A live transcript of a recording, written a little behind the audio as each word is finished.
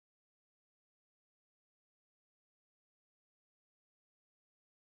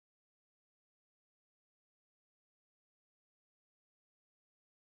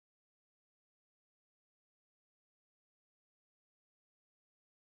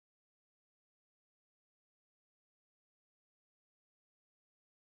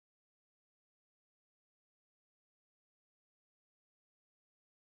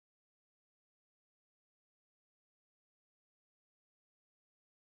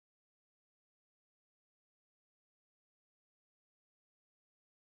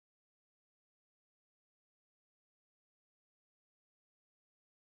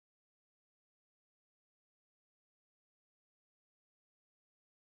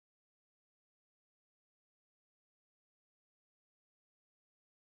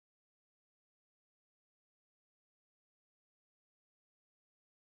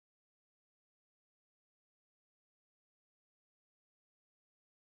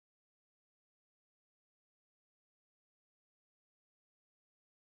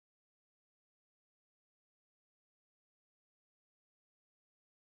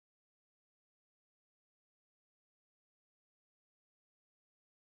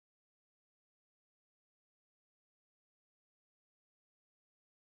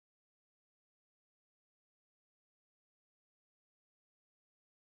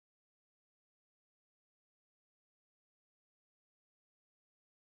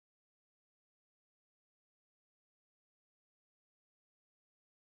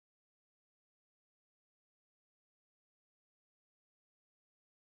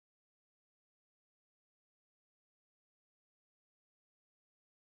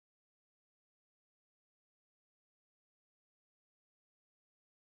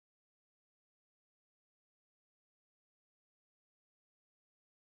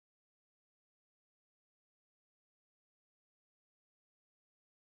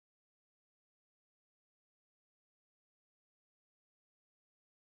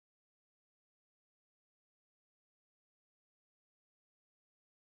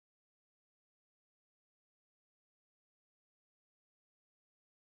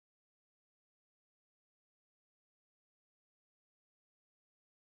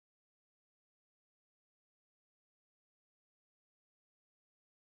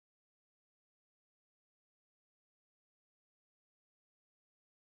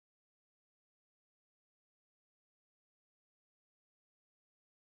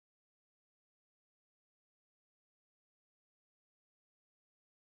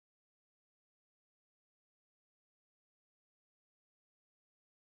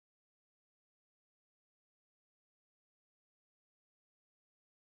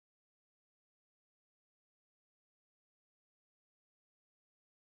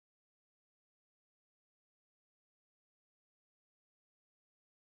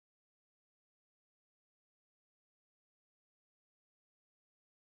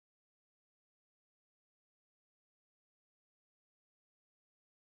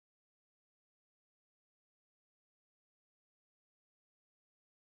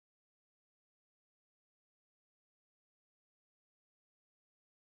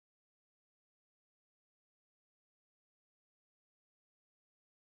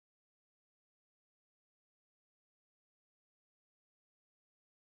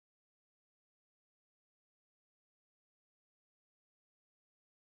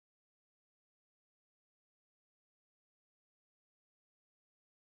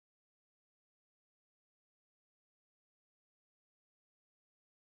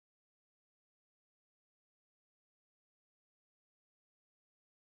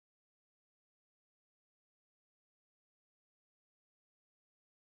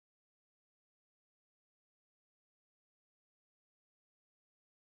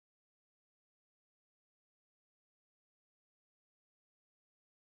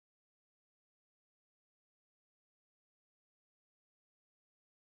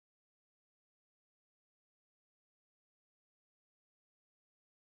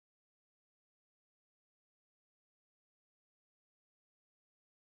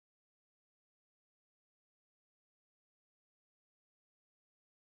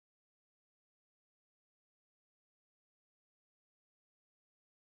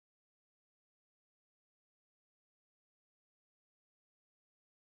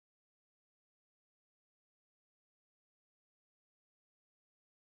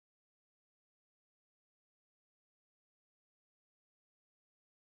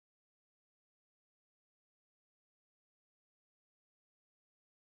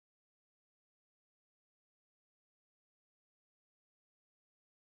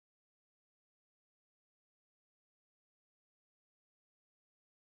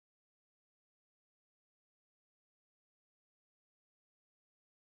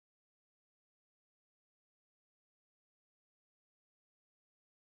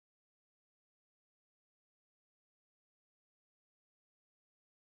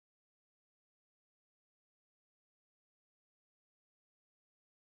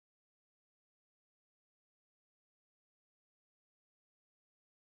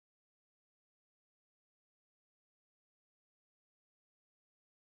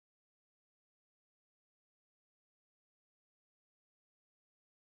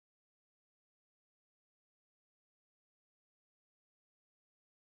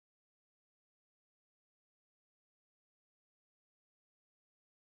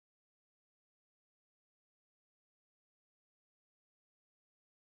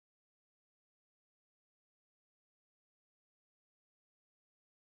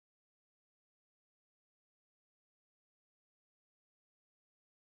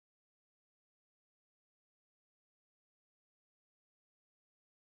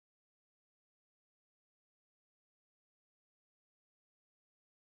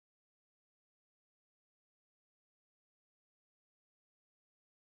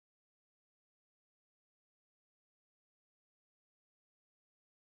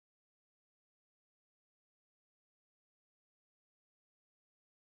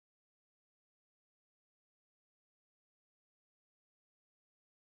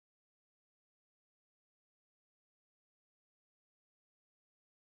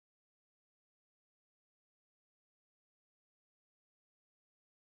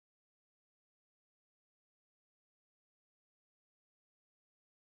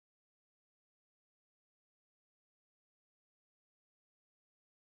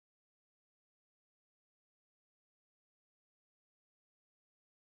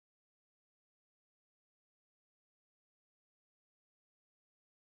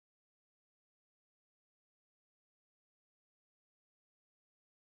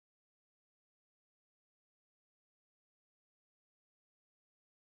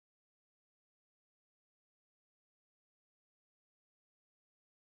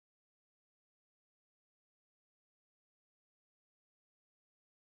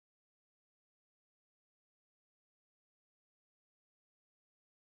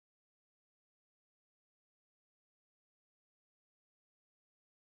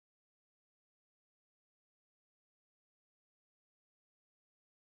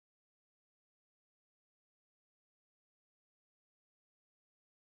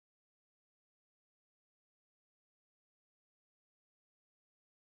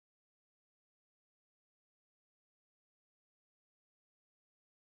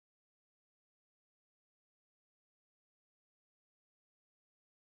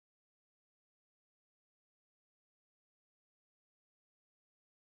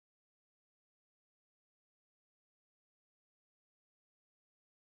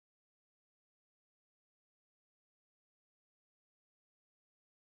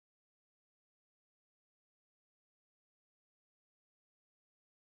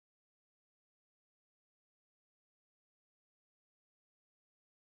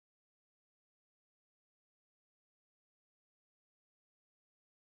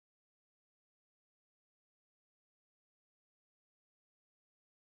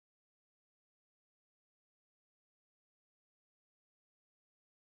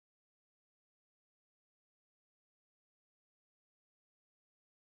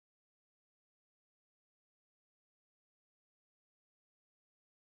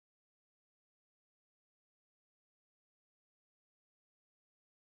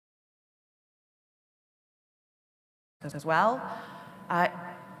as well.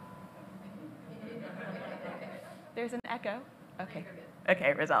 There's an echo. Okay.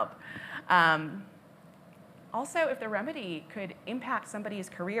 Okay, resolved. Also, if the remedy could impact somebody's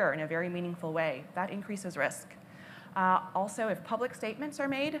career in a very meaningful way, that increases risk. Also, if public statements are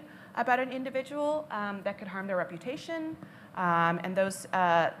made about an individual that could harm their reputation, and those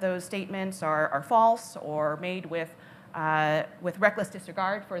statements are false or made with reckless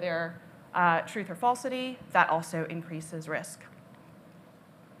disregard for their truth or falsity, that also increases risk.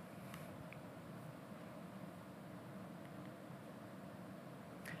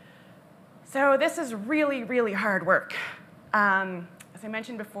 So this is really, really hard work. As I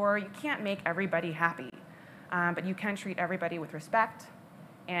mentioned before, you can't make everybody happy, but you can treat everybody with respect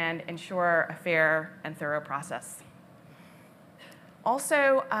and ensure a fair and thorough process.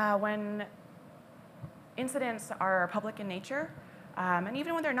 Also, when incidents are public in nature, and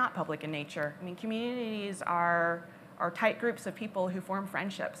even when they're not public in nature, I mean, communities are tight groups of people who form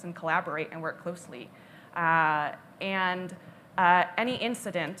friendships and collaborate and work closely. Any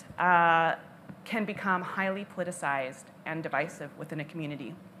incident can become highly politicized and divisive within a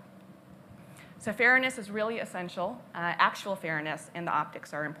community. So fairness is really essential. Actual fairness and the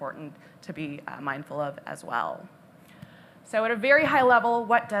optics are important to be mindful of as well. So at a very high level,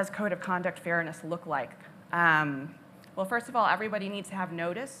 what does code of conduct fairness look like? Well, first of all, everybody needs to have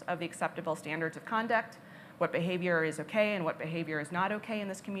notice of the acceptable standards of conduct, what behavior is okay and what behavior is not okay in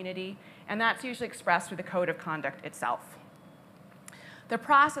this community, and that's usually expressed through the code of conduct itself. The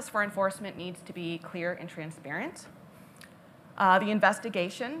process for enforcement needs to be clear and transparent. The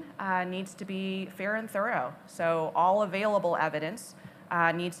investigation needs to be fair and thorough, so all available evidence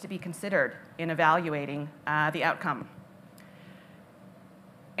needs to be considered in evaluating the outcome.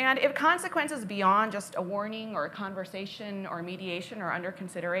 And if consequences beyond just a warning or a conversation or mediation are under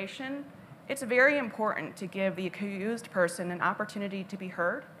consideration, it's very important to give the accused person an opportunity to be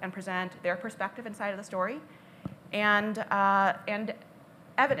heard and present their perspective inside of the story and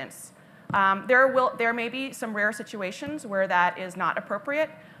evidence. There may be some rare situations where that is not appropriate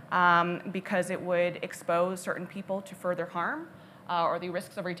because it would expose certain people to further harm or the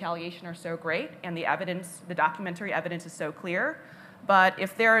risks of retaliation are so great and the evidence, the documentary evidence is so clear. But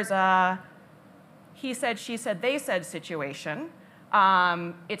if there is a he said, she said, they said situation,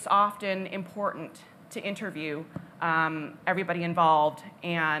 it's often important to interview everybody involved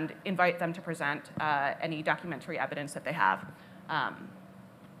and invite them to present any documentary evidence that they have.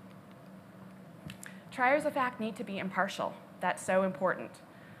 Triers of fact need to be impartial. That's so important.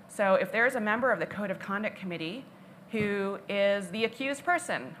 So if there's a member of the Code of Conduct Committee who is the accused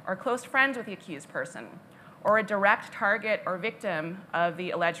person or close friends with the accused person, or a direct target or victim of the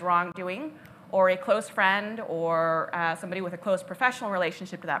alleged wrongdoing, or a close friend or somebody with a close professional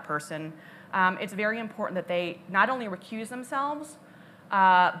relationship to that person, it's very important that they not only recuse themselves,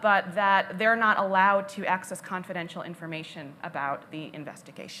 but that they're not allowed to access confidential information about the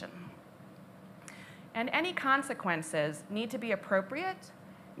investigation. And any consequences need to be appropriate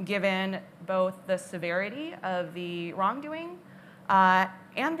given both the severity of the wrongdoing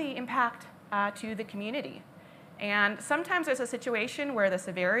and the impact to the community. And sometimes there's a situation where the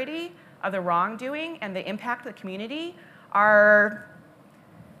severity of the wrongdoing and the impact of the community are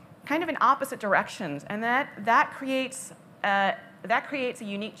kind of in opposite directions, and that creates a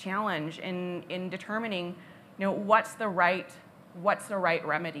unique challenge in determining, what's the right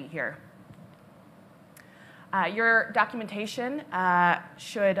remedy here. Your documentation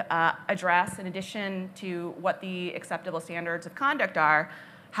should address, in addition to what the acceptable standards of conduct are,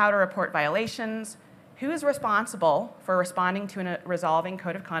 how to report violations, who's responsible for responding to and resolving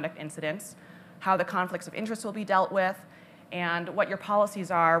code of conduct incidents, how the conflicts of interest will be dealt with, and what your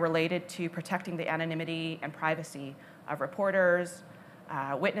policies are related to protecting the anonymity and privacy of reporters,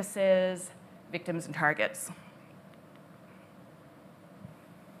 witnesses, victims, and targets.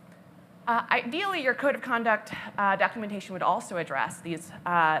 Ideally, your code of conduct documentation would also address these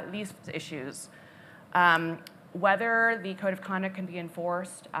issues. Whether the code of conduct can be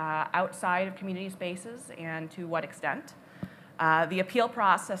enforced outside of community spaces and to what extent. The appeal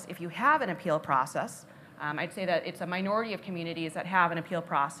process, if you have an appeal process, I'd say that it's a minority of communities that have an appeal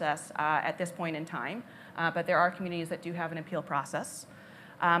process at this point in time, but there are communities that do have an appeal process.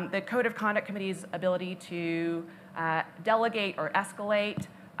 The Code of Conduct Committee's ability to delegate or escalate,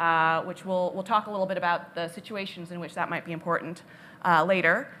 which we'll talk a little bit about the situations in which that might be important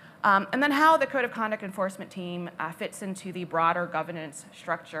later. And then how the Code of Conduct Enforcement team fits into the broader governance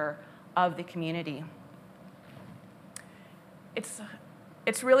structure of the community.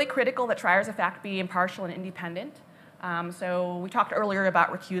 It's really critical that triers of fact be impartial and independent. So we talked earlier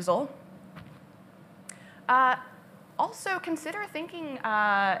about recusal. Also consider thinking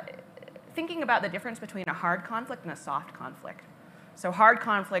about the difference between a hard conflict and a soft conflict. So hard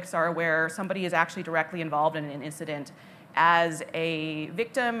conflicts are where somebody is actually directly involved in an incident as a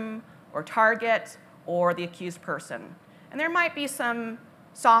victim or target or the accused person. And there might be some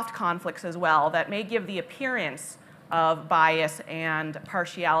soft conflicts as well that may give the appearance of bias and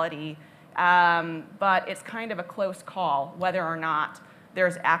partiality, but it's kind of a close call whether or not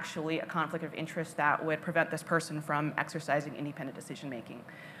there's actually a conflict of interest that would prevent this person from exercising independent decision making.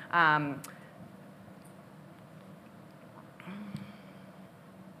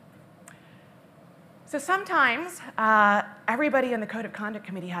 So sometimes everybody in the Code of Conduct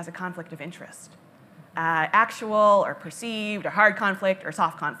Committee has a conflict of interest, actual or perceived, or hard conflict or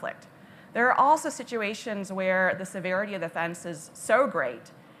soft conflict. There are also situations where the severity of the offense is so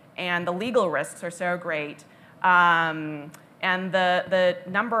great and the legal risks are so great and the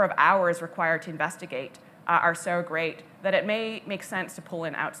number of hours required to investigate are so great that it may make sense to pull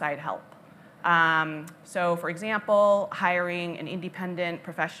in outside help. So for example, hiring an independent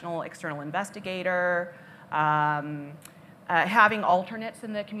professional external investigator, having alternates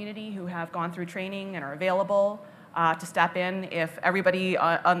in the community who have gone through training and are available to step in if everybody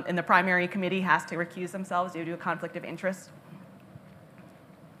in the primary committee has to recuse themselves due to a conflict of interest.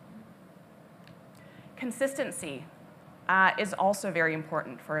 Consistency is also very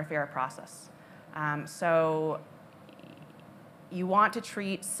important for a fair process. So you want to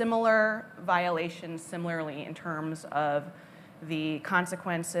treat similar violations similarly in terms of the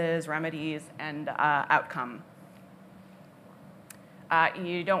consequences, remedies, and outcome.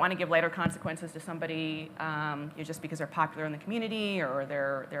 You don't want to give lighter consequences to somebody just because they're popular in the community or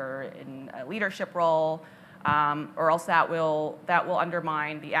they're in a leadership role, or else that will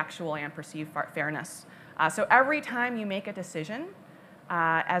undermine the actual and perceived fairness. So every time you make a decision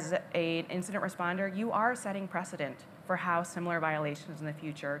as an incident responder, you are setting precedent for how similar violations in the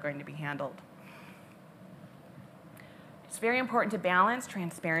future are going to be handled. It's very important to balance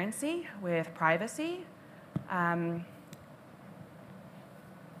transparency with privacy.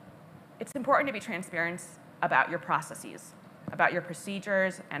 It's important to be transparent about your processes, about your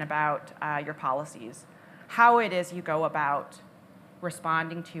procedures, and about your policies, how it is you go about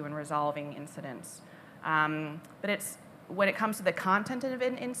responding to and resolving incidents. But when it comes to the content of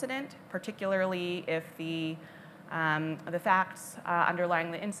an incident, particularly if the facts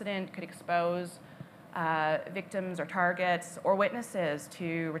underlying the incident could expose victims or targets or witnesses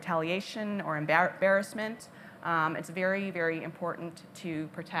to retaliation or embarrassment, it's very, very important to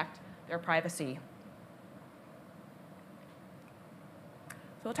protect their privacy.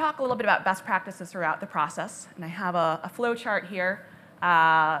 So we'll talk a little bit about best practices throughout the process. And I have a flow chart here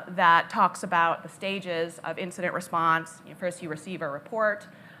that talks about the stages of incident response. First, you receive a report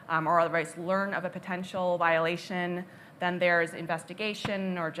or otherwise learn of a potential violation. Then there's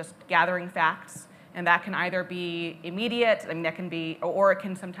investigation or just gathering facts. And that can either be immediate, and that can be, or it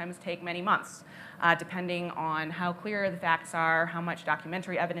can sometimes take many months, depending on how clear the facts are, how much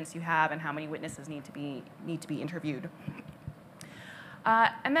documentary evidence you have, and how many witnesses need to be interviewed.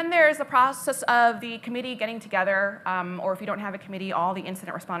 And then there's the process of the committee getting together, or if you don't have a committee, all the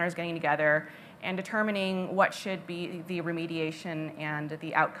incident responders getting together and determining what should be the remediation and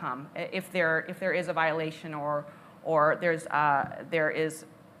the outcome if there is a violation or there is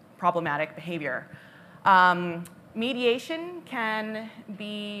problematic behavior. Mediation can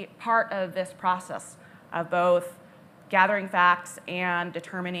be part of this process of both gathering facts and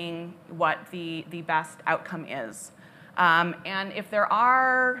determining what the best outcome is. And if there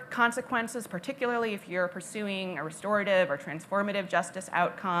are consequences, particularly if you're pursuing a restorative or transformative justice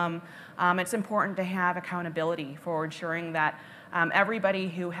outcome, it's important to have accountability for ensuring that everybody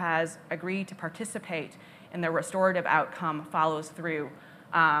who has agreed to participate in the restorative outcome follows through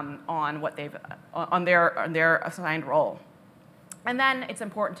on their assigned role. And then it's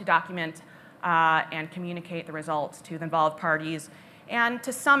important to document and communicate the results to the involved parties and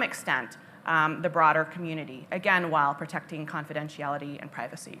to some extent the broader community, again, while protecting confidentiality and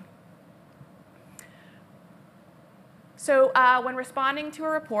privacy. So when responding to a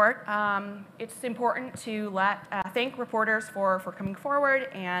report, it's important to thank reporters for coming forward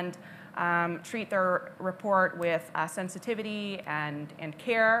and treat their report with sensitivity and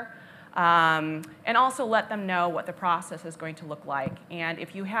care, and also let them know what the process is going to look like. And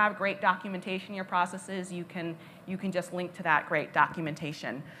if you have great documentation in your processes, you can just link to that great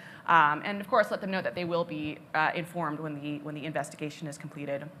documentation. And of course, let them know that they will be informed when the investigation is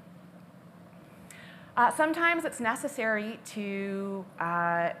completed. Sometimes it's necessary to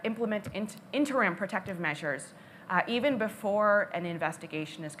implement interim protective measures even before an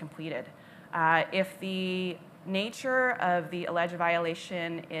investigation is completed. If the nature of the alleged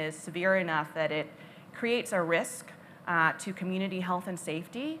violation is severe enough that it creates a risk to community health and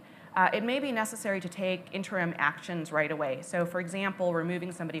safety, it may be necessary to take interim actions right away. So for example,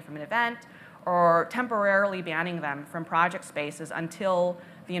 removing somebody from an event or temporarily banning them from project spaces until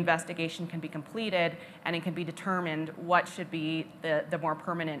the investigation can be completed and it can be determined what should be the more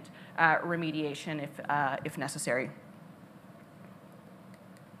permanent remediation if necessary.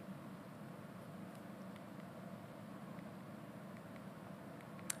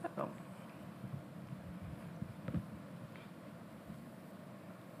 Uh-oh.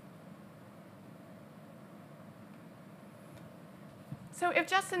 So if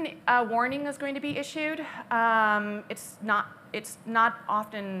just a warning is going to be issued, it's not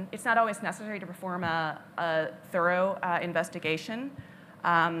always necessary to perform a thorough investigation.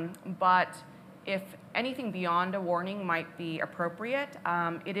 But if anything beyond a warning might be appropriate,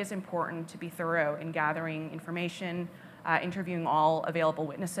 it is important to be thorough in gathering information, interviewing all available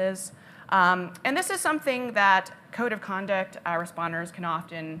witnesses. And this is something that code of conduct responders can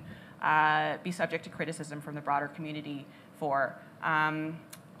often be subject to criticism from the broader community for.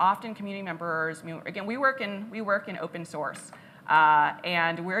 Often community members, again, we work in open source,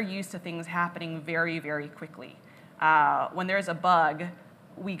 and we're used to things happening very, very quickly. When there's a bug,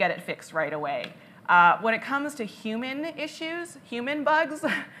 we get it fixed right away. When it comes to human issues, human bugs,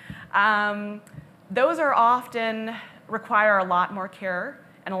 those are often require a lot more care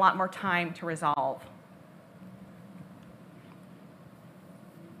and a lot more time to resolve.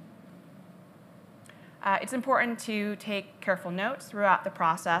 It's important to take careful notes throughout the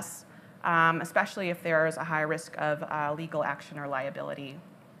process, especially if there's a high risk of legal action or liability.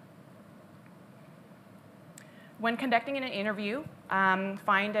 When conducting an interview,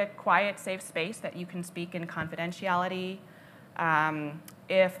 find a quiet, safe space that you can speak in confidentiality.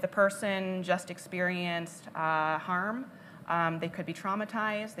 If the person just experienced harm, they could be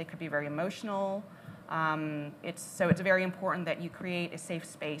traumatized, they could be very emotional. So it's very important that you create a safe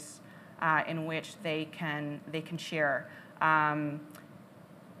space in which they can share.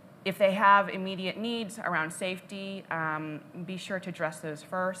 If they have immediate needs around safety, be sure to address those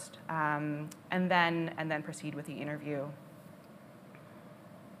first, and then proceed with the interview.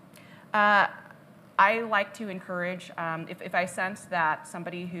 I like to encourage, if I sense that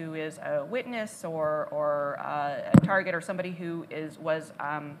somebody who is a witness or a target or somebody who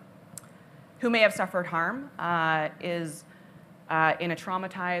may have suffered harm is in a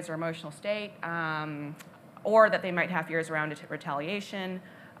traumatized or emotional state, or that they might have fears around retaliation.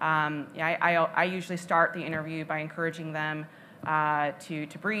 I usually start the interview by encouraging them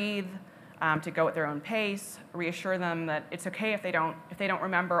to breathe, to go at their own pace, reassure them that it's okay if they don't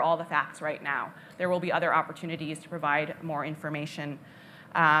remember all the facts right now. There will be other opportunities to provide more information,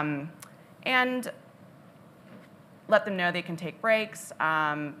 and let them know they can take breaks,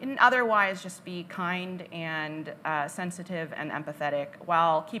 and otherwise just be kind and sensitive and empathetic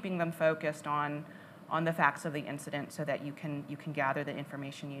while keeping them focused on the facts of the incident so that you can gather the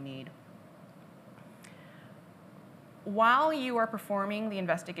information you need. While you are performing the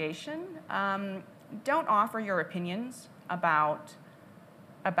investigation, don't offer your opinions about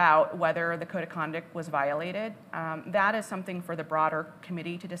whether the code of conduct was violated. That is something for the broader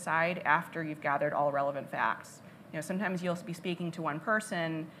committee to decide after you've gathered all relevant facts. Sometimes you'll be speaking to one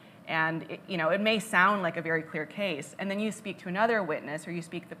person, and it may sound like a very clear case, and then you speak to another witness, or you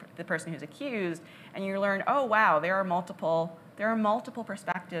speak to the person who's accused, and you learn, oh wow, there are multiple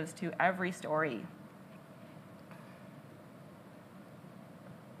perspectives to every story.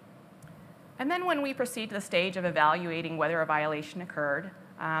 And then when we proceed to the stage of evaluating whether a violation occurred,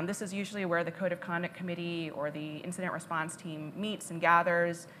 this is usually where the Code of Conduct Committee or the Incident Response Team meets and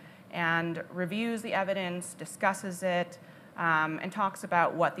gathers and reviews the evidence, discusses it, and talks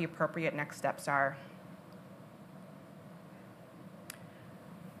about what the appropriate next steps are.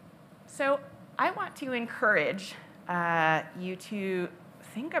 So I want to encourage you to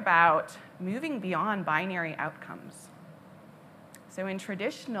think about moving beyond binary outcomes. So in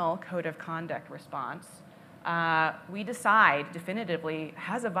traditional code of conduct response, we decide definitively,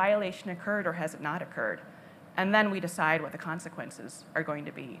 has a violation occurred or has it not occurred? And then we decide what the consequences are going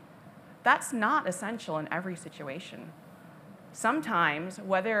to be. That's not essential in every situation. Sometimes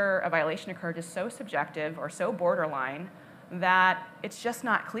whether a violation occurred is so subjective or so borderline that it's just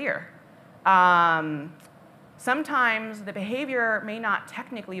not clear. Sometimes the behavior may not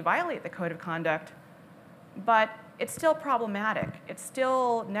technically violate the code of conduct, but it's still problematic. It's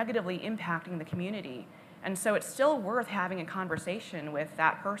still negatively impacting the community. And so it's still worth having a conversation with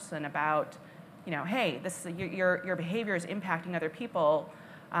that person about, hey, your behavior is impacting other people.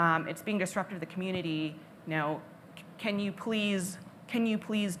 It's being disruptive to the community. Can you please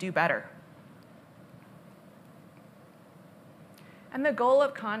do better? And the goal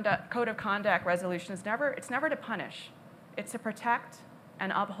of code of conduct resolution is never to punish. It's to protect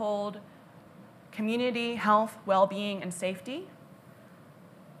and uphold community health, well-being, and safety,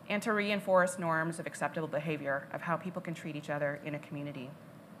 and to reinforce norms of acceptable behavior of how people can treat each other in a community.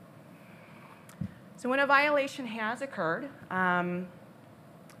 So when a violation has occurred,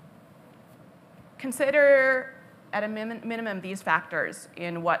 consider at a minimum these factors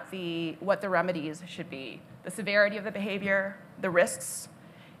in what the remedies should be: the severity of the behavior, the risks,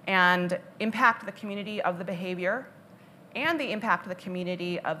 and impact the community of the behavior, and the impact of the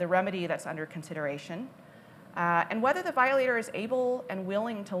community of the remedy that's under consideration, and whether the violator is able and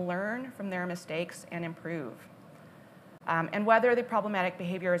willing to learn from their mistakes and improve, and whether the problematic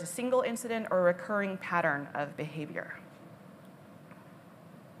behavior is a single incident or a recurring pattern of behavior.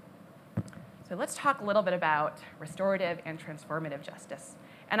 So let's talk a little bit about restorative and transformative justice.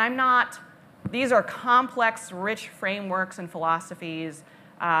 And these are complex, rich frameworks and philosophies.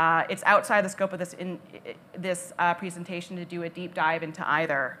 It's outside the scope of this presentation to do a deep dive into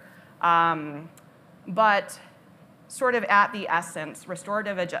either. But sort of at the essence,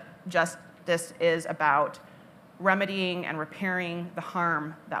 restorative justice is about remedying and repairing the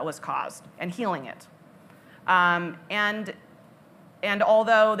harm that was caused and healing it. And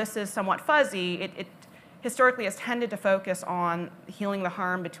although this is somewhat fuzzy, it historically has tended to focus on healing the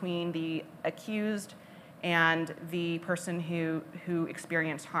harm between the accused and the person who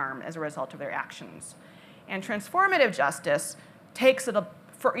experienced harm as a result of their actions. And transformative justice takes it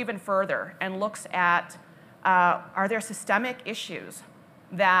even further and looks at, are there systemic issues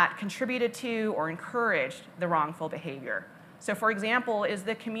that contributed to or encouraged the wrongful behavior? So for example, is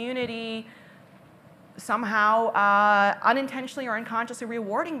the community somehow unintentionally or unconsciously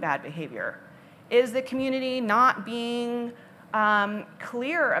rewarding bad behavior? Is the community not being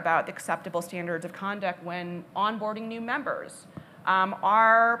clear about the acceptable standards of conduct when onboarding new members?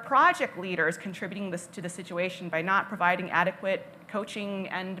 Are project leaders contributing to the situation by not providing adequate coaching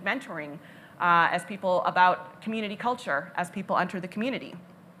and mentoring about community culture as people enter the community?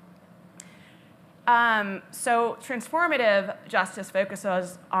 So transformative justice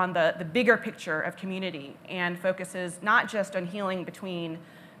focuses on the bigger picture of community and focuses not just on healing between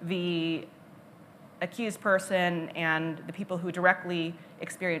the accused person and the people who directly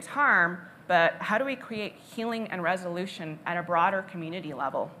experience harm, but how do we create healing and resolution at a broader community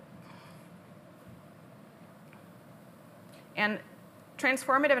level? And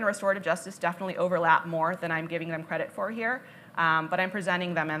transformative and restorative justice definitely overlap more than I'm giving them credit for here, but I'm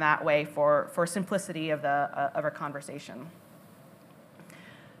presenting them in that way for simplicity of our conversation.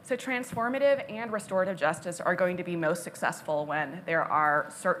 So transformative and restorative justice are going to be most successful when there are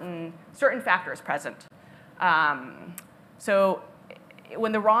certain factors present. So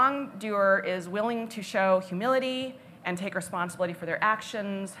when the wrongdoer is willing to show humility and take responsibility for their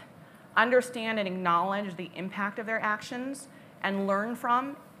actions, understand and acknowledge the impact of their actions, and learn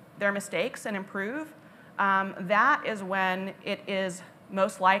from their mistakes and improve, that is when it is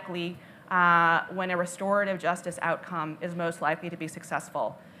most likely, when a restorative justice outcome is most likely to be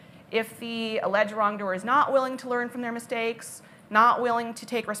successful. If the alleged wrongdoer is not willing to learn from their mistakes, not willing to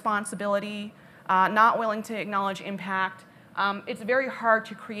take responsibility, not willing to acknowledge impact, it's very hard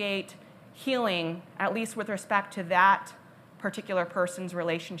to create healing, at least with respect to that particular person's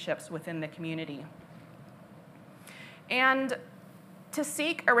relationships within the community. And to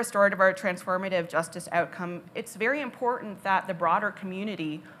seek a restorative or transformative justice outcome, it's very important that the broader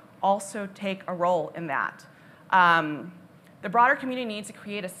community also take a role in that. The broader community needs to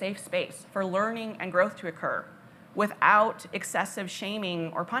create a safe space for learning and growth to occur without excessive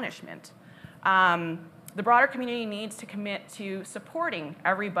shaming or punishment. The broader community needs to commit to supporting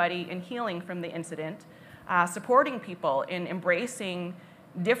everybody in healing from the incident, supporting people in embracing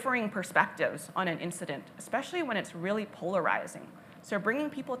differing perspectives on an incident, especially when it's really polarizing. So bringing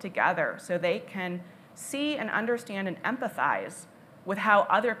people together so they can see and understand and empathize with how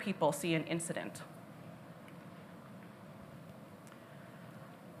other people see an incident.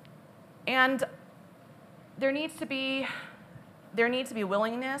 And there needs to be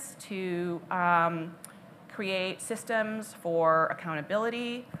willingness to create systems for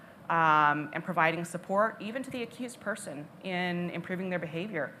accountability and providing support even to the accused person in improving their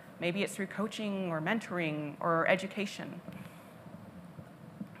behavior. Maybe it's through coaching or mentoring or education.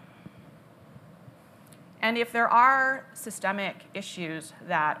 And if there are systemic issues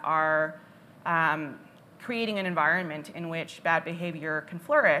that are creating an environment in which bad behavior can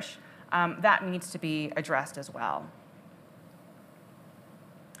flourish, that needs to be addressed as well.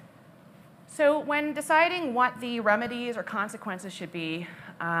 So when deciding what the remedies or consequences should be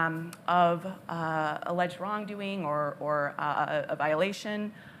of alleged wrongdoing or a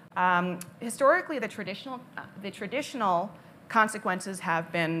violation, historically the traditional consequences have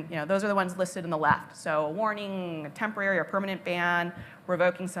been, those are the ones listed in the left. So a warning, a temporary or permanent ban,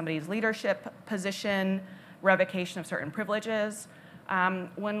 revoking somebody's leadership position, revocation of certain privileges.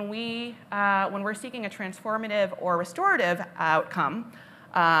 When we're seeking a transformative or restorative outcome,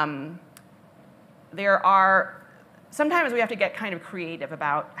 sometimes we have to get kind of creative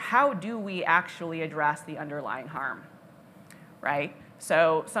about how do we actually address the underlying harm, right?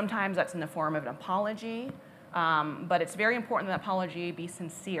 So sometimes that's in the form of an apology, but it's very important that the apology be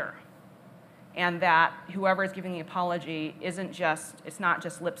sincere and that whoever is giving the apology it's not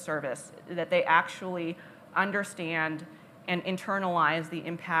just lip service, that they actually understand and internalize the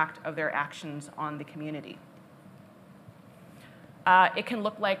impact of their actions on the community. It can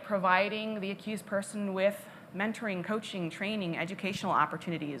look like providing the accused person with mentoring, coaching, training, educational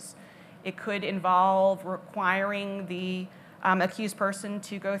opportunities. It could involve requiring the accused person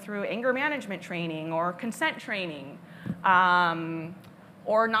to go through anger management training or consent training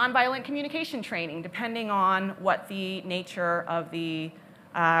or nonviolent communication training, depending on what the nature of the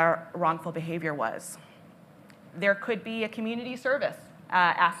wrongful behavior was. There could be a community service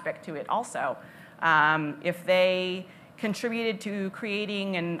aspect to it also. If they contributed to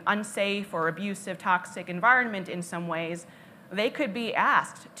creating an unsafe or abusive, toxic environment in some ways, they could be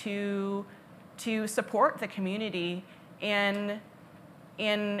asked to support the community in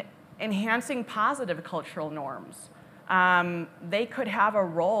enhancing positive cultural norms. They could have a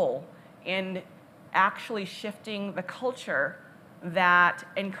role in actually shifting the culture that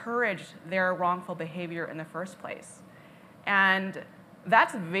encouraged their wrongful behavior in the first place. And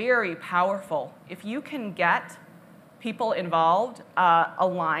that's very powerful. If you can get people involved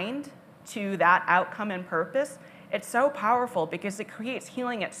aligned to that outcome and purpose, it's so powerful because it creates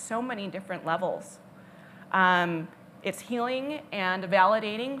healing at so many different levels. It's healing and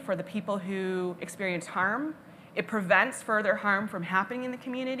validating for the people who experience harm. It prevents further harm from happening in the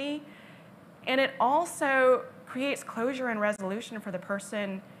community. And it also creates closure and resolution for the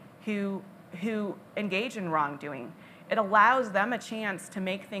person who engaged in wrongdoing. It allows them a chance to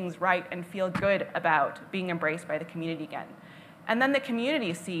make things right and feel good about being embraced by the community again. And then the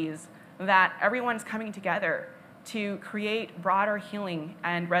community sees that everyone's coming together to create broader healing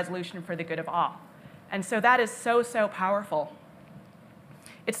and resolution for the good of all. And so that is so, so powerful.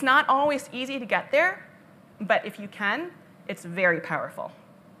 It's not always easy to get there, but if you can, it's very powerful.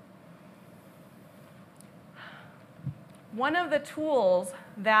 One of the tools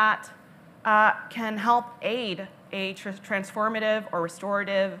that can help aid a transformative or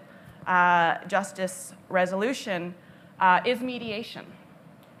restorative justice resolution is mediation.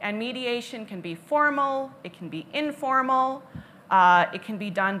 And mediation can be formal, it can be informal, it can be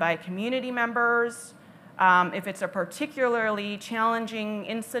done by community members. If it's a particularly challenging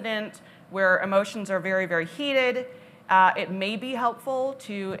incident where emotions are very, very heated, it may be helpful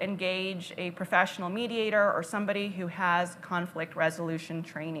to engage a professional mediator or somebody who has conflict resolution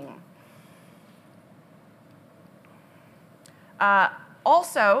training.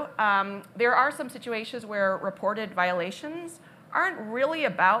 Also, there are some situations where reported violations aren't really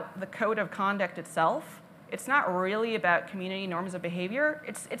about the code of conduct itself. It's not really about community norms of behavior.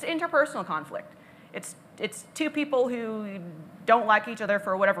 It's interpersonal conflict. It's two people who don't like each other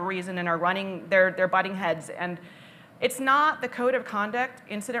for whatever reason and are running, they're butting heads. And it's not the code of conduct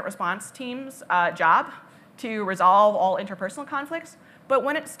incident response team's job to resolve all interpersonal conflicts. But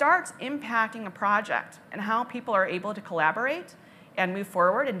when it starts impacting a project and how people are able to collaborate and move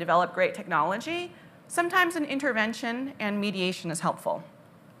forward and develop great technology, sometimes an intervention and mediation is helpful.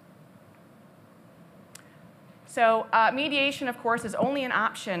 So mediation, of course, is only an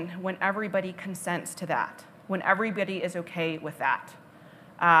option when everybody consents to that, when everybody is okay with that.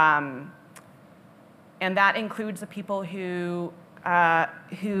 And that includes the people who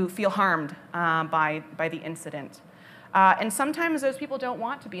feel harmed by the incident. And sometimes those people don't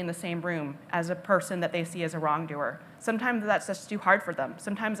want to be in the same room as a person that they see as a wrongdoer. Sometimes that's just too hard for them.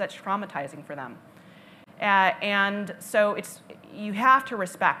 Sometimes that's traumatizing for them. And so you have to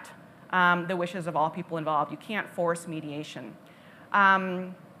respect the wishes of all people involved. You can't force mediation.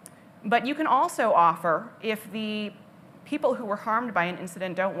 But you can also offer, if the people who were harmed by an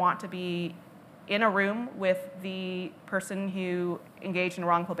incident don't want to be in a room with the person who engaged in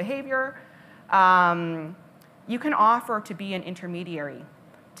wrongful behavior, you can offer to be an intermediary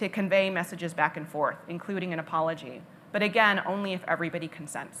to convey messages back and forth, including an apology. But again, only if everybody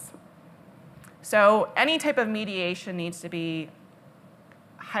consents. So any type of mediation needs to be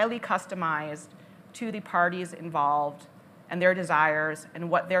highly customized to the parties involved and their desires and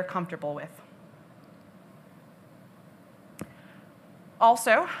what they're comfortable with.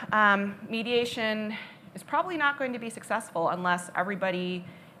 Also, mediation is probably not going to be successful unless everybody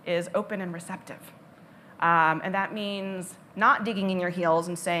is open and receptive. And that means not digging in your heels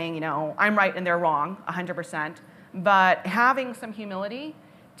and saying, you know, I'm right and they're wrong 100%, but having some humility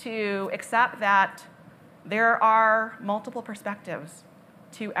to accept that there are multiple perspectives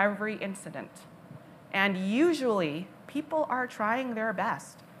to every incident. And usually, people are trying their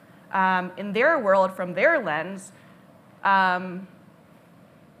best. In their world, from their lens,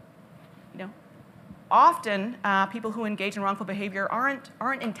 often people who engage in wrongful behavior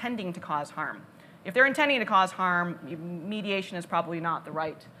aren't intending to cause harm. If they're intending to cause harm, mediation is probably not the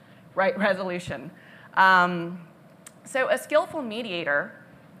right resolution. So a skillful mediator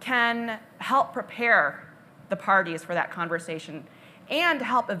can help prepare the parties for that conversation and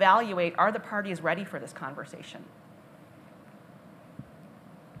help evaluate, are the parties ready for this conversation?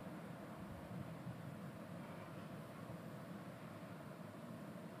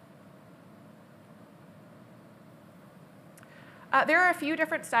 There are a few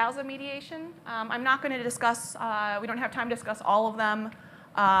different styles of mediation. I'm not going to discuss, we don't have time to discuss all of them,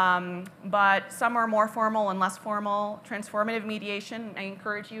 but some are more formal and less formal. Transformative mediation, I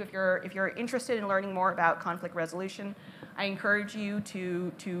encourage you, if you're interested in learning more about conflict resolution, I encourage you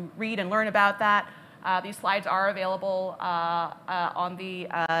to read and learn about that. These slides are available on the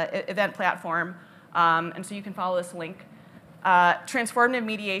event platform, and so you can follow this link. Transformative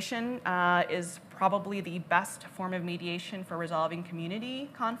mediation is probably the best form of mediation for resolving community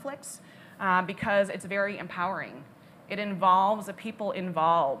conflicts because it's very empowering. It involves the people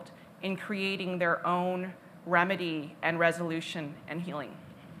involved in creating their own remedy and resolution and healing.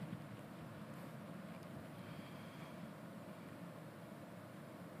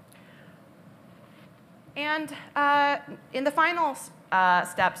 And in the final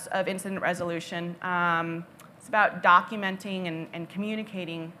steps of incident resolution, it's about documenting and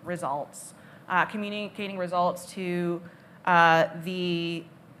communicating results. Communicating results to the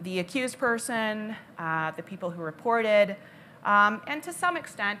accused person, the people who reported, and to some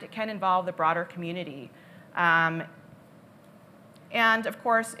extent it can involve the broader community. And of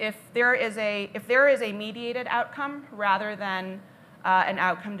course, if there is a mediated outcome rather than an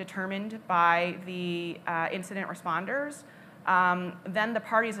outcome determined by the incident responders, then the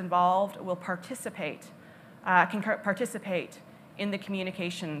parties involved will can participate in the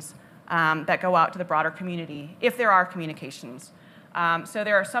communications that go out to the broader community, if there are communications. So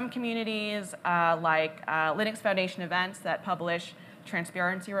there are some communities like Linux Foundation events that publish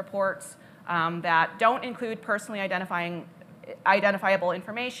transparency reports that don't include personally identifiable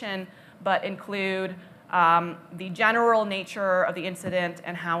information, but include the general nature of the incident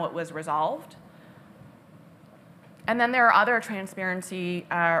and how it was resolved. And then there are other transparency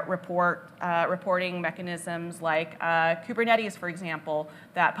reporting mechanisms like Kubernetes, for example,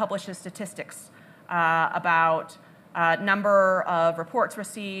 that publishes statistics about number of reports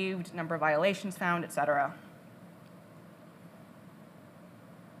received, number of violations found, et cetera.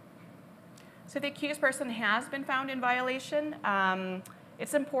 So if the accused person has been found in violation,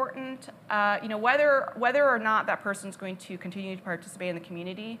 it's important, whether or not that person's going to continue to participate in the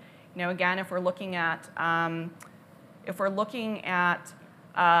community. Again, if we're looking at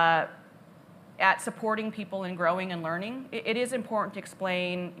supporting people in growing and learning, it is important to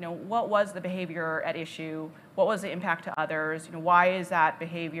explain, what was the behavior at issue, what was the impact to others, why is that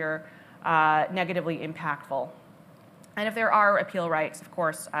behavior negatively impactful, and if there are appeal rights, of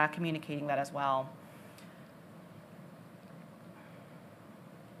course, communicating that as well.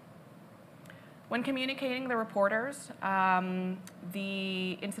 When communicating the reporters,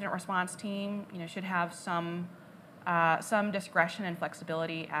 the incident response team, should have some discretion and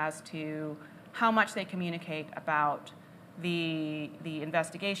flexibility as to how much they communicate about the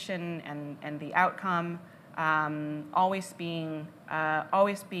investigation and the outcome, always being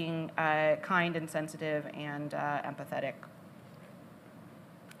kind and sensitive and empathetic.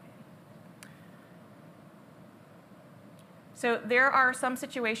 So there are some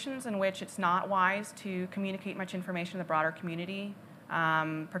situations in which it's not wise to communicate much information to the broader community,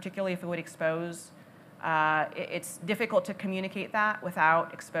 particularly if it would expose. It's difficult to communicate that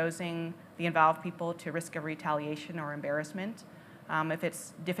without exposing the involved people to risk of retaliation or embarrassment. If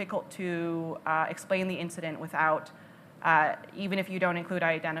it's difficult to explain the incident without, even if you don't include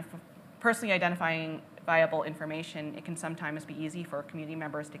personally identifying viable information, it can sometimes be easy for community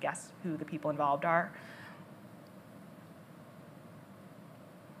members to guess who the people involved are.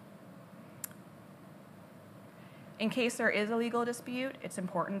 In case there is a legal dispute, it's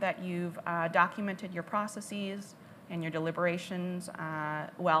important that you've documented your processes and your deliberations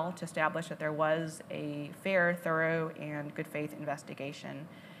well to establish that there was a fair, thorough, and good faith investigation.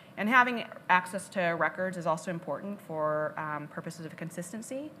 And having access to records is also important for purposes of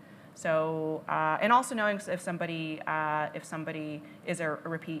consistency. So, and also knowing if somebody is a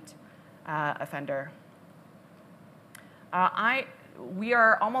repeat offender. We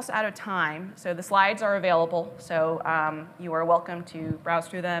are almost out of time, so the slides are available. So you are welcome to browse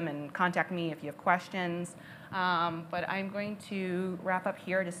through them and contact me if you have questions. But I'm going to wrap up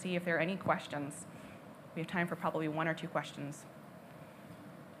here to see if there are any questions. We have time for probably 1 or 2 questions.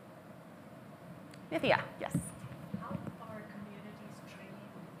 Nithya, yes. How are communities trained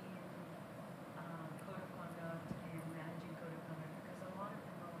in code of conduct and managing code of conduct? Because a lot of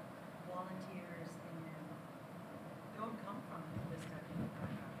them are volunteers and don't come from this type of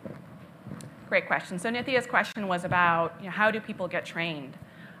background. Great question. So Nithya's question was about, how do people get trained?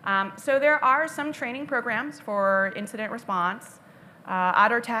 So there are some training programs for incident response.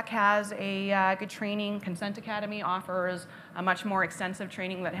 OtterTech has a good training. Consent Academy offers a much more extensive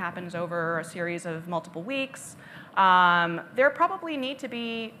training that happens over a series of multiple weeks. There probably need to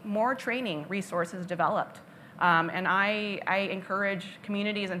be more training resources developed. And I encourage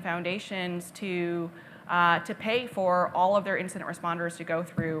communities and foundations to pay for all of their incident responders to go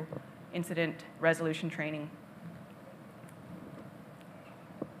through incident resolution training.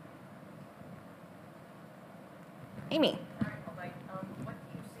 Amy. What do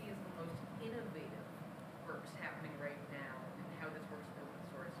you see as the most innovative works happening right now and how this works with open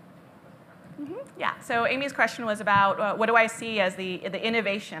source? Yeah, so Amy's question was about what do I see as the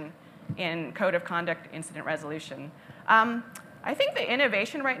innovation in code of conduct incident resolution. I think the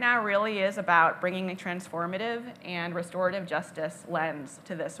innovation right now really is about bringing a transformative and restorative justice lens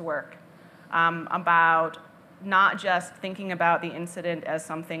to this work, about not just thinking about the incident as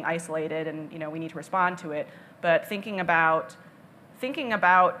something isolated and we need to respond to it, but thinking about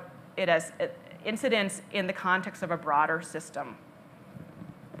it as incidents in the context of a broader system.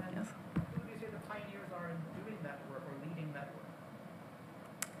 And yes. Who do you say the pioneers are in doing that work or leading that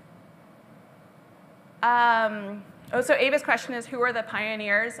work? So Ava's question is, who are the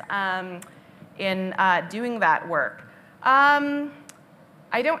pioneers in doing that work? I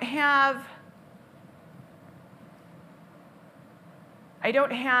don't have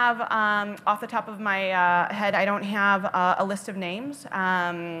off the top of my head, I don't have a list of names.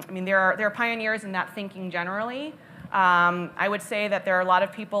 I mean, there are pioneers in that thinking generally. I would say that there are a lot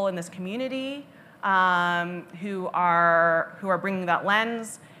of people in this community who are bringing that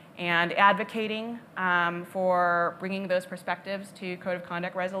lens and advocating for bringing those perspectives to code of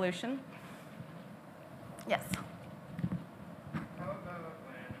conduct resolution. Yes. How about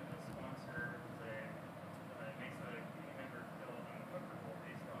when a sponsor, say, makes a community member feel uncomfortable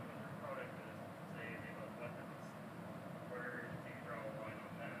based on what their product is, say they love weapons? Where do you draw a line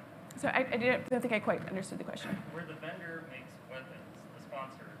on that? So I don't think I quite understood the question. Where the vendor makes weapons, the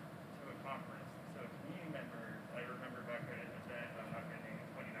sponsor, to a conference. So a community member, I remember back at an event, I'm not going to name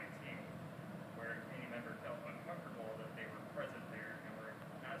in 2019, where a community member felt uncomfortable that they were present there and were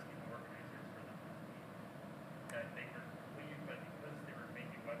asking the organizers for them to leave. That they were leave, but because they were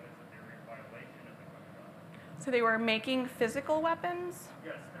making weapons, that they were in violation of the code of conduct. So they were making physical weapons?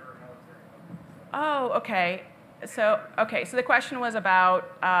 Yes, there were military weapons. Oh, okay. So the question was about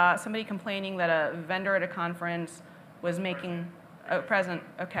somebody complaining that a vendor at a conference was making present.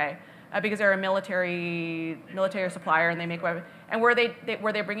 Okay, because they're a military supplier and they make weapons. And were they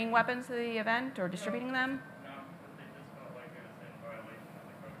bringing weapons to the event or distributing them? No, but they just felt like it was in violation of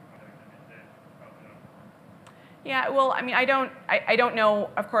the code of conduct and it did help them. Yeah, well, I mean, I don't know,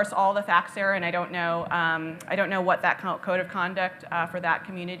 of course, all the facts there, and I don't know what that code of conduct for that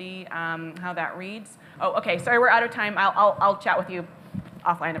community, how that reads. Oh, okay, sorry, we're out of time. I'll chat with you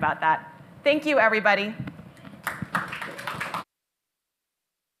offline about that. Thank you, everybody.